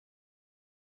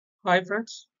Hi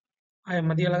friends, I am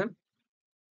Madhyalagan,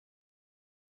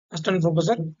 Assistant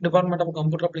Professor, Department of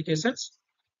Computer Applications.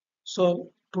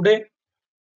 So today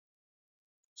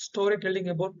storytelling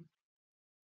about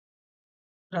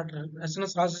Dr.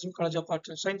 SNS Rajasim College of Arts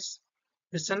and Science,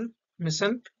 Mission,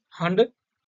 Mission and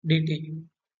DT.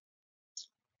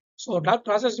 So Dr.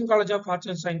 Rajasim College of Arts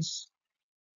and Science,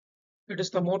 it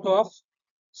is the motto of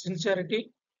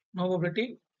sincerity,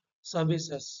 nobility,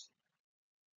 services.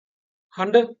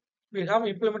 And we have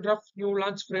implemented of new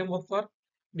launch framework for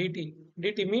DT.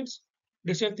 DT means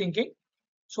design thinking.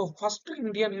 So first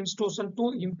Indian institution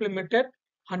to implemented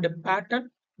and a pattern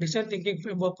design thinking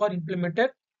framework are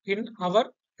implemented in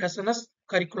our SNS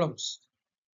curriculums.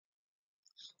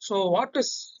 So what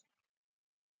is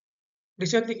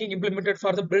design thinking implemented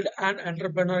for the build an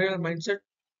entrepreneurial mindset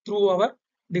through our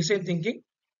design thinking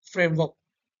framework?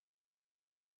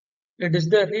 It is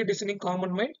the redesigning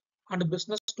common mind and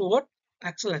business toward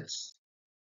excellence.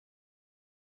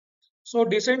 So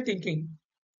design thinking.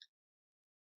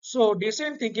 So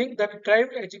design thinking that drive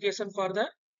education for the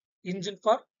engine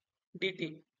for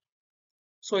DT.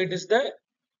 So it is the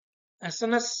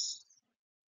SNS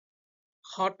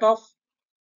heart of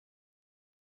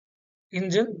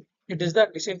engine. It is the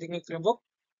design thinking framework.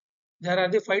 There are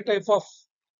the five type of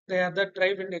they are the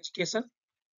drive in education.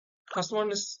 First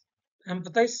one is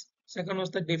empathize. Second one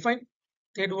is the define.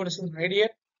 Third one is the ideate.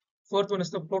 Fourth one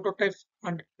is the prototype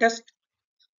and test.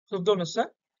 Fifth one is the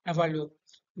evaluate.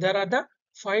 There are the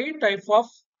five type of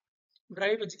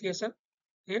drive education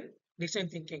in design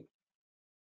thinking.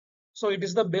 So it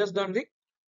is the based on the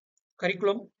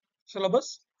curriculum,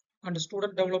 syllabus, and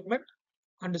student development,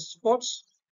 and sports,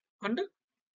 and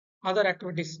other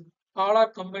activities. All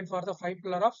are combined for the five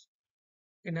pillar of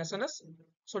in SNS.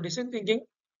 So design thinking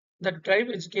that drive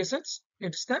educations,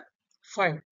 it's the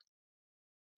five.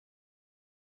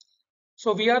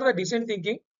 So we are the design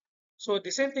thinking. So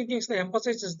design thinking is the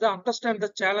emphasis is the understand the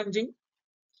challenging,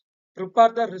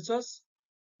 prepare the research,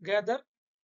 gather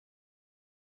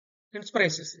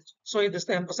inspirations. So it is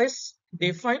the emphasis.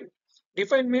 Define.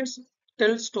 Define means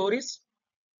tell stories,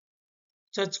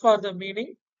 search for the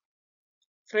meaning,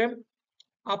 frame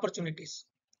opportunities.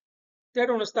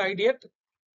 Third one is the ideate.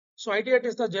 So ideate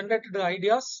is the generated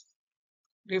ideas,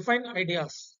 refine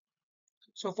ideas.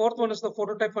 So fourth one is the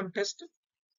prototype and test,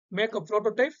 make a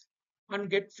prototype and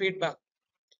get feedback.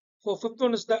 So fifth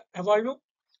one is the evaluate.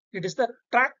 It is the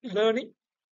track learning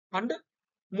and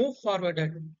move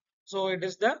forwarded. So it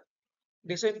is the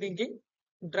design thinking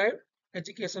drive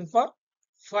education for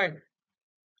five.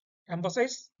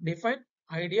 Emphasize, define,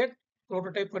 ideate,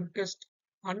 prototype and test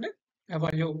and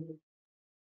evaluate.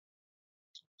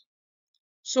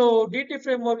 So DT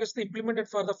framework is the implemented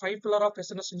for the five pillar of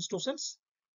SNS institutions.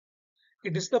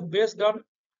 It is the based on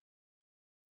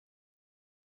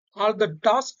all the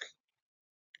task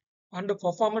and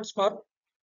performance for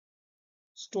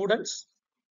students,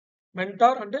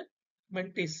 mentor and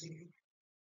mentees.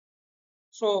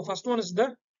 So first one is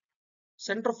the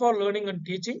Center for Learning and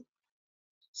Teaching.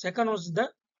 Second one is the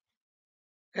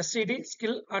SCD,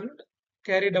 Skill and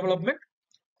Career Development.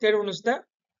 Third one is the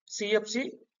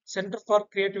CFC, Center for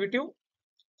Creativity.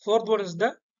 Fourth one is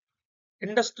the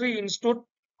Industry Institute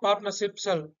Partnership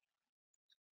Cell.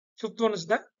 Fifth one is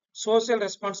the Social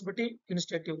Responsibility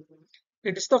Initiative.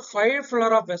 It is the five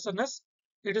pillar of SNS.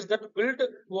 It is that build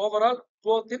overall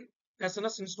growth in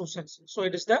SNS institutions. So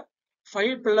it is the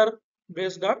five pillar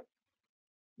based on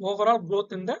overall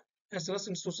growth in the SNS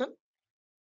institution.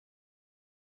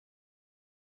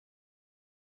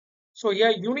 So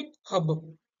a unique hub.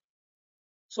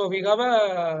 So we have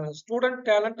a student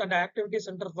talent and activity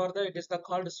center for the it is the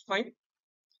called SPINE.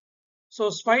 So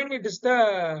SPINE it is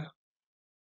the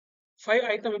five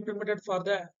item implemented for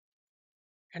the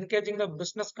engaging the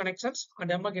business connections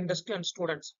and among industry and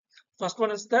students. First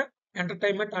one is the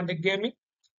entertainment and the gaming.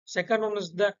 Second one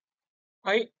is the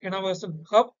high innovation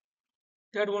hub.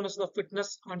 Third one is the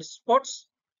fitness and sports.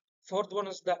 Fourth one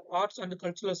is the arts and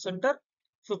cultural center.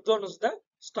 Fifth one is the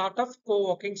startup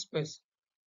co-working space.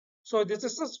 So this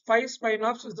is the five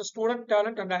spin-offs is the student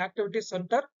talent and activity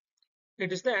center.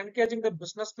 It is the engaging the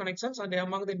business connections and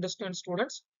among the industry and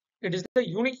students. It is the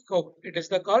unique hub. It is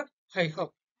the called high hub.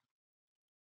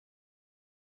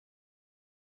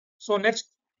 So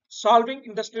next, solving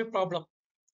industrial problem.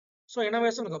 So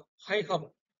innovation hub, high hub.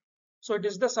 So it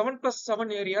is the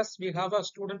 7+7 areas we have a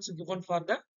students given for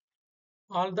the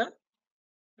all the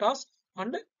tasks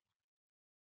and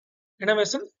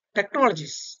innovation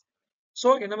technologies.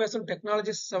 So innovation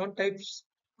technologies seven types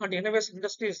and innovation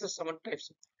industry is the seven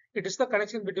types. It is the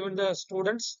connection between the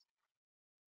students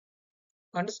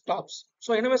and stops.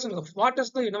 So innovation, what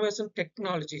is the innovation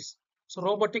technologies? So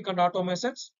robotic and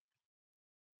automations,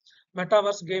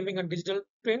 metaverse gaming and digital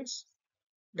twins,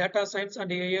 data science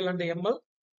and AL and ML,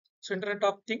 so Internet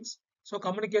of Things, so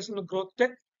communication and growth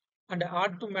tech, and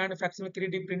art to manufacturing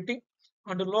 3D printing,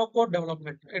 and low code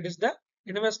development. It is the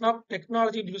innovation of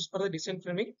technology used for the design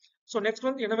framing. So next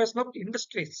one, innovation of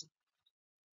industries.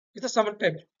 It's a seven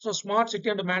type. So smart city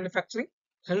and manufacturing,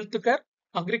 healthcare,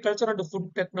 agriculture and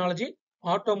food technology,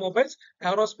 automobiles,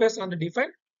 aerospace and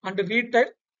defense, and retail,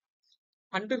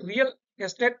 and real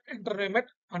estate, entertainment,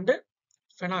 and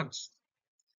finance.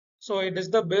 So it is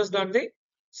the based on the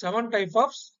seven type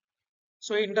of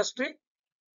so industry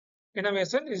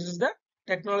innovation is the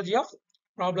technology of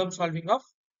problem solving of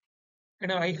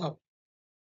I have.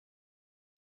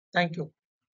 Thank you.